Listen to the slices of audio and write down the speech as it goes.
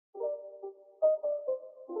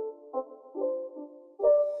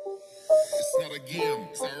start again.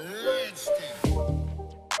 It's a rich thing.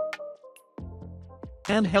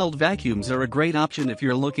 Handheld vacuums are a great option if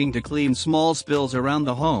you're looking to clean small spills around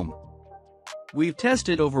the home. We've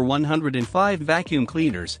tested over 105 vacuum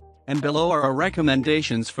cleaners, and below are our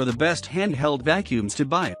recommendations for the best handheld vacuums to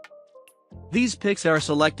buy. These picks are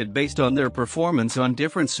selected based on their performance on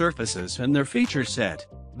different surfaces and their feature set,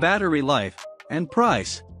 battery life, and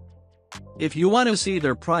price. If you want to see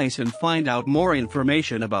their price and find out more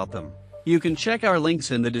information about them, you can check our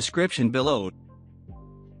links in the description below.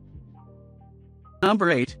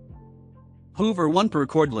 Number 8. Hoover One-Per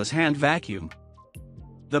Cordless Hand Vacuum.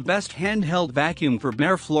 The best handheld vacuum for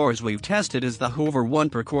bare floors we've tested is the Hoover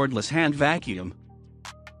One-Per Cordless Hand Vacuum.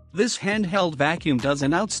 This handheld vacuum does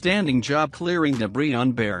an outstanding job clearing debris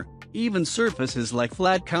on bare, even surfaces like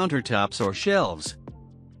flat countertops or shelves.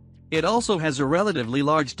 It also has a relatively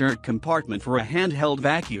large dirt compartment for a handheld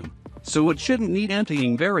vacuum, so it shouldn't need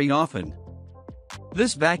emptying very often.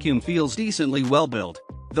 This vacuum feels decently well built,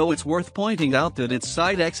 though it's worth pointing out that its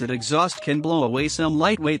side exit exhaust can blow away some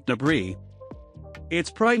lightweight debris. Its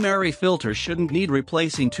primary filter shouldn't need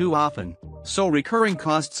replacing too often, so recurring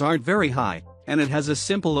costs aren't very high, and it has a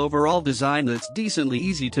simple overall design that's decently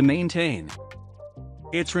easy to maintain.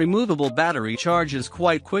 Its removable battery charges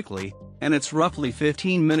quite quickly, and its roughly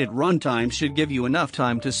 15-minute runtime should give you enough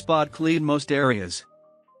time to spot clean most areas.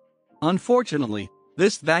 Unfortunately,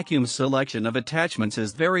 this vacuum's selection of attachments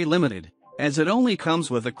is very limited, as it only comes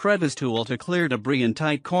with a crevice tool to clear debris in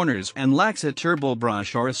tight corners and lacks a turbo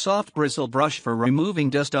brush or a soft bristle brush for removing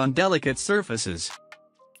dust on delicate surfaces.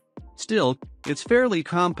 Still, its fairly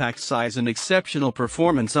compact size and exceptional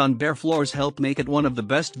performance on bare floors help make it one of the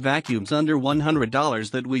best vacuums under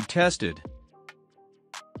 $100 that we've tested.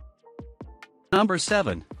 Number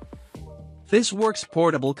 7. ThisWorks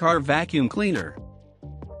Portable Car Vacuum Cleaner.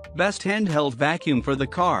 Best handheld vacuum for the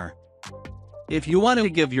car. If you want to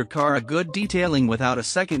give your car a good detailing without a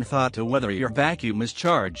second thought to whether your vacuum is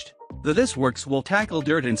charged, the ThisWorks will tackle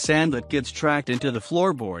dirt and sand that gets tracked into the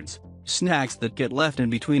floorboards, snacks that get left in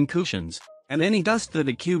between cushions, and any dust that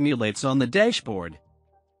accumulates on the dashboard.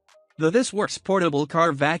 The ThisWorks Portable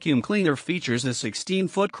Car Vacuum Cleaner features a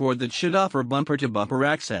 16-foot cord that should offer bumper-to-bumper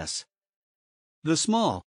access. The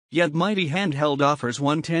small, yet mighty handheld offers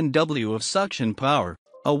 110W of suction power,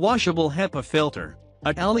 a washable HEPA filter,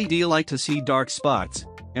 a LED light to see dark spots,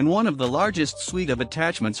 and one of the largest suite of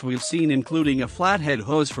attachments we've seen, including a flathead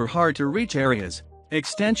hose for hard-to-reach areas,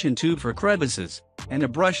 extension tube for crevices, and a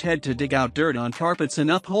brush head to dig out dirt on carpets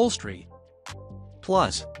and upholstery.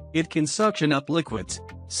 Plus, it can suction up liquids,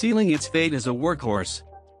 sealing its fate as a workhorse.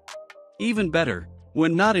 Even better,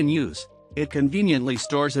 when not in use, it conveniently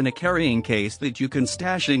stores in a carrying case that you can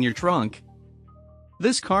stash in your trunk.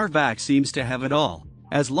 This car vac seems to have it all,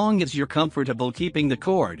 as long as you're comfortable keeping the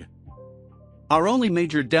cord. Our only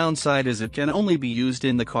major downside is it can only be used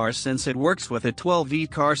in the car since it works with a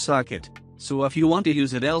 12V car socket, so if you want to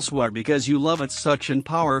use it elsewhere because you love its suction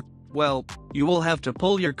power, well, you will have to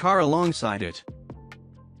pull your car alongside it.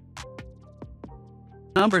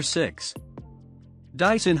 Number 6.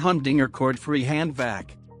 Dyson Humdinger Cord-Free Hand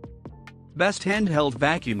Vac. Best handheld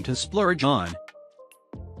vacuum to splurge on.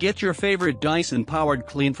 Get your favorite Dyson-powered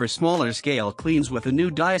clean for smaller scale cleans with the new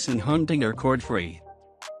Dyson Humdinger Cord-Free.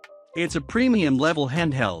 It's a premium-level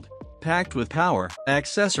handheld, packed with power,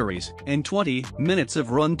 accessories, and 20 minutes of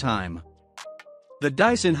runtime. The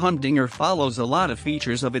Dyson Humdinger follows a lot of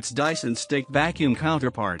features of its Dyson stick vacuum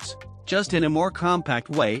counterparts, just in a more compact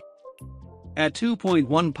way. At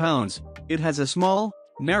 2.1 pounds, it has a small,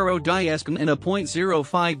 narrow dyskin and a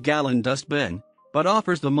 0.05-gallon dustbin, but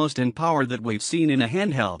offers the most in power that we've seen in a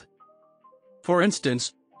handheld. For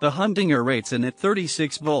instance, the Humdinger rates in at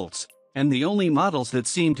 36 volts, and the only models that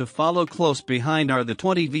seem to follow close behind are the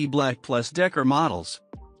 20V Black Plus Decker models.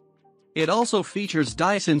 It also features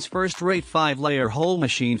Dyson's first-rate 5-layer hole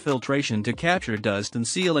machine filtration to capture dust and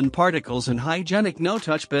seal in particles and hygienic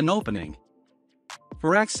no-touch bin opening.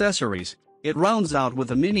 For accessories, it rounds out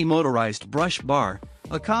with a mini motorized brush bar,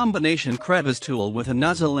 a combination crevice tool with a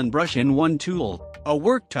nozzle and brush-in-one tool, a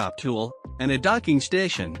worktop tool, and a docking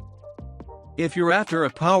station. If you're after a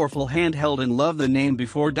powerful handheld and love the name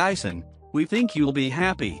before Dyson, we think you'll be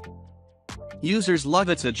happy. Users love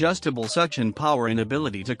its adjustable suction power and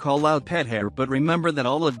ability to call out pet hair, but remember that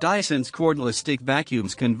all of Dyson's cordless stick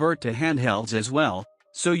vacuums convert to handhelds as well,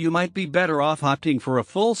 so you might be better off opting for a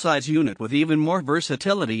full-size unit with even more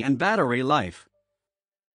versatility and battery life.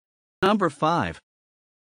 Number 5.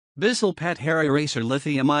 Bissell Pet Hair Eraser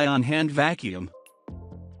Lithium-Ion Hand Vacuum.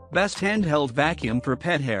 Best handheld vacuum for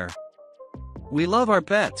pet hair. We love our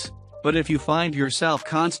pets, But if you find yourself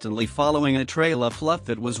constantly following a trail of fluff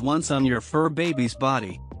that was once on your fur baby's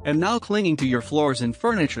body, and now clinging to your floors and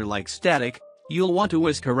furniture like static, you'll want to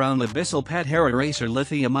whisk around the Bissell Pet Hair Eraser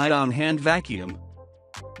Lithium-Ion Hand Vacuum.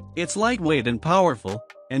 It's lightweight and powerful,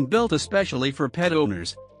 and built especially for pet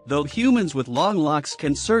owners, though humans with long locks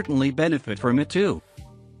can certainly benefit from it too.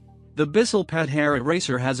 The Bissell Pet Hair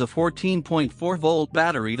Eraser has a 14.4-volt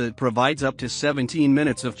battery that provides up to 17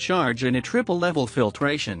 minutes of charge and a triple-level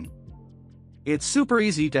filtration. It's super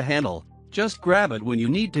easy to handle, just grab it when you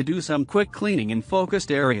need to do some quick cleaning in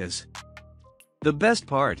focused areas. The best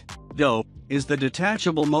part, though, is the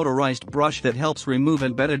detachable motorized brush that helps remove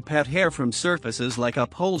embedded pet hair from surfaces like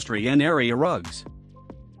upholstery and area rugs.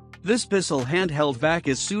 This Bissell handheld vac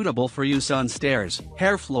is suitable for use on stairs,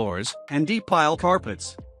 hair floors, and deep pile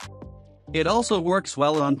carpets. It also works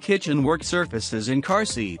well on kitchen work surfaces and car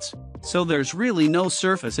seats, so there's really no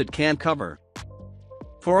surface it can't cover.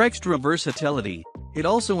 For extra versatility, it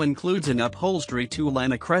also includes an upholstery tool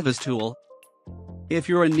and a crevice tool. If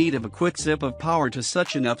you're in need of a quick sip of power to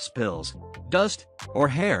suction up spills, dust, or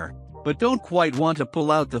hair, but don't quite want to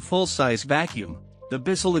pull out the full-size vacuum, the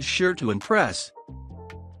Bissell is sure to impress.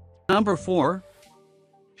 Number 4.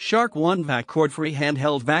 Shark OneVac Cord-Free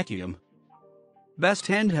Handheld Vacuum. Best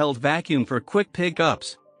handheld vacuum for quick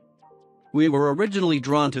pickups. We were originally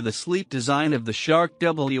drawn to the sleek design of the Shark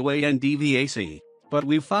WANDVAC, but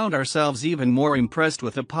we found ourselves even more impressed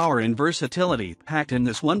with the power and versatility packed in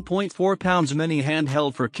this 1.4 pounds mini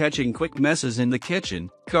handheld for catching quick messes in the kitchen,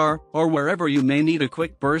 car, or wherever you may need a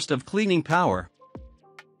quick burst of cleaning power.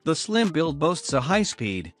 The slim build boasts a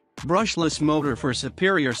high-speed, brushless motor for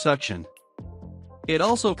superior suction. It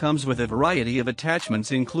also comes with a variety of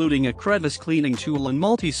attachments including a crevice cleaning tool and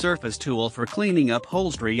multi-surface tool for cleaning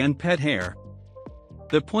upholstery and pet hair.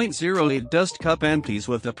 The .08 dust cup empties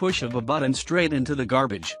with the push of a button straight into the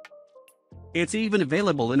garbage. It's even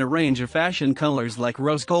available in a range of fashion colors like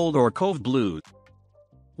rose gold or cove blue.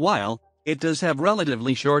 While it does have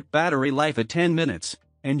relatively short battery life at 10 minutes,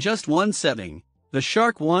 and just one setting, the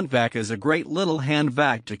Shark OneVac is a great little hand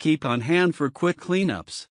vac to keep on hand for quick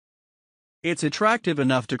cleanups. It's attractive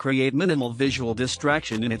enough to create minimal visual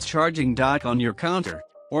distraction in its charging dock on your counter,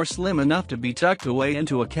 or slim enough to be tucked away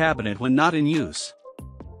into a cabinet when not in use.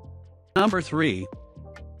 Number 3.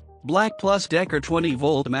 Black Plus Decker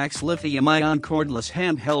 20V Max Lithium-Ion Cordless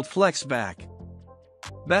Handheld Flex Vac.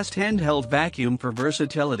 Best handheld vacuum for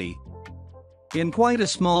versatility. In quite a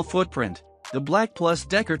small footprint, the Black Plus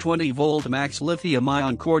Decker 20V Max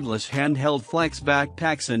Lithium-Ion Cordless Handheld Flex Vac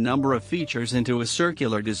packs a number of features into a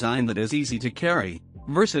circular design that is easy to carry,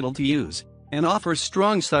 versatile to use, and offers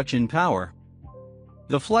strong suction power.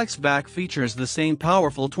 The Flex Vac features the same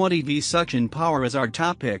powerful 20V suction power as our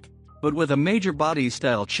top pick, but with a major body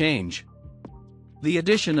style change. The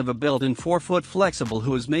addition of a built-in 4-foot flexible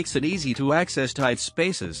hose makes it easy to access tight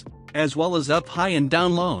spaces, as well as up high and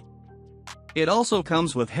down low. It also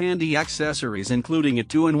comes with handy accessories including a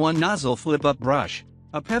 2-in-1 nozzle flip-up brush,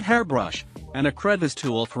 a pet hair brush, and a crevice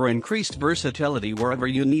tool for increased versatility wherever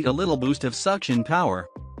you need a little boost of suction power.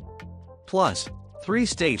 Plus,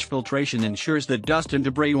 3-stage filtration ensures that dust and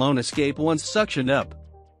debris won't escape once suctioned up.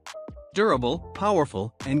 Durable,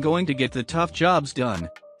 powerful, and going to get the tough jobs done.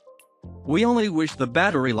 We only wish the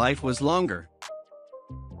battery life was longer.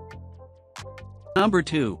 Number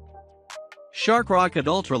 2. Shark Rocket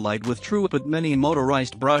Ultralight with TruePut Mini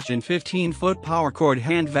Motorized Brush and 15-foot Power Cord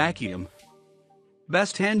Hand Vacuum.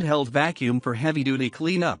 Best handheld vacuum for heavy-duty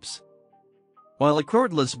cleanups. While a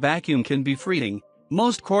cordless vacuum can be freeing,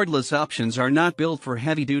 most cordless options are not built for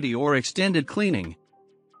heavy-duty or extended cleaning.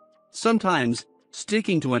 Sometimes,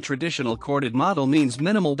 sticking to a traditional corded model means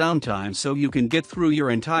minimal downtime so you can get through your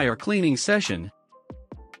entire cleaning session.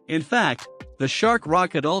 In fact, the Shark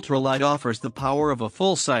Rocket Ultralight offers the power of a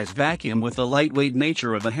full-size vacuum with the lightweight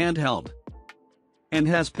nature of a handheld. And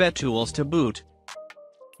has pet tools to boot.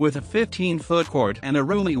 With a 15-foot cord and a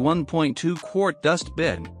roomy 1.2-quart dust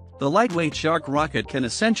bin, the lightweight Shark Rocket can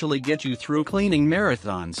essentially get you through cleaning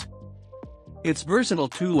marathons. It's versatile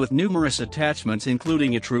too with numerous attachments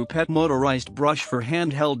including a TruePut motorized brush for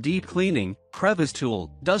handheld deep cleaning, crevice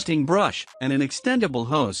tool, dusting brush, and an extendable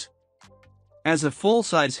hose. As a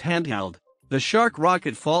full-size handheld, the Shark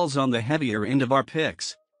Rocket falls on the heavier end of our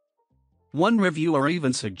picks. One reviewer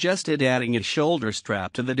even suggested adding a shoulder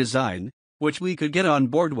strap to the design, which we could get on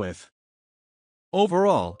board with.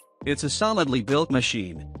 Overall, it's a solidly built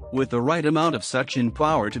machine, with the right amount of suction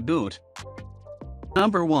power to boot.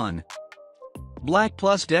 Number 1. Black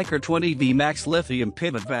Plus Decker 20V Max Lithium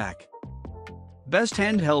Pivot Vac. Best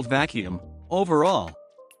handheld vacuum, overall.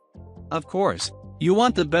 Of course, you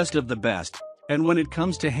want the best of the best, And when it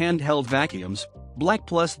comes to handheld vacuums, Black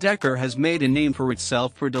Plus Decker has made a name for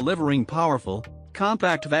itself for delivering powerful,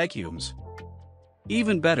 compact vacuums.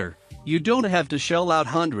 Even better, you don't have to shell out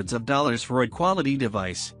hundreds of dollars for a quality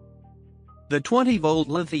device. The 20-volt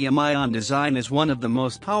lithium-ion design is one of the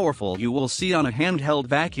most powerful you will see on a handheld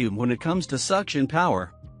vacuum when it comes to suction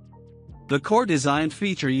power. The core design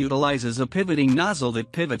feature utilizes a pivoting nozzle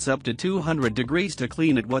that pivots up to 200 degrees to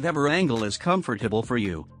clean at whatever angle is comfortable for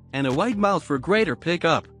you, and a wide mouth for greater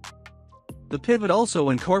pickup. The pivot also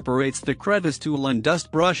incorporates the crevice tool and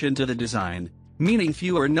dust brush into the design, meaning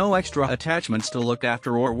fewer no extra attachments to look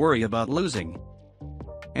after or worry about losing.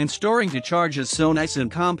 And storing to charge is so nice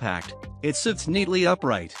and compact, it sits neatly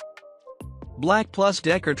upright. Black Plus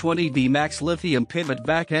Decker 20V Max Lithium Pivot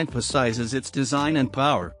Vac emphasizes its design and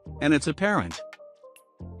power, and it's apparent.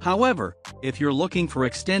 However, if you're looking for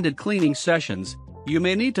extended cleaning sessions, you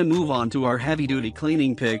may need to move on to our heavy-duty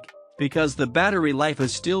cleaning pick, because the battery life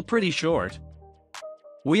is still pretty short.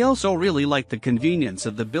 We also really like the convenience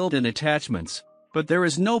of the built-in attachments, but there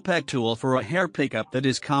is no peg tool for a hair pickup that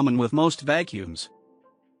is common with most vacuums.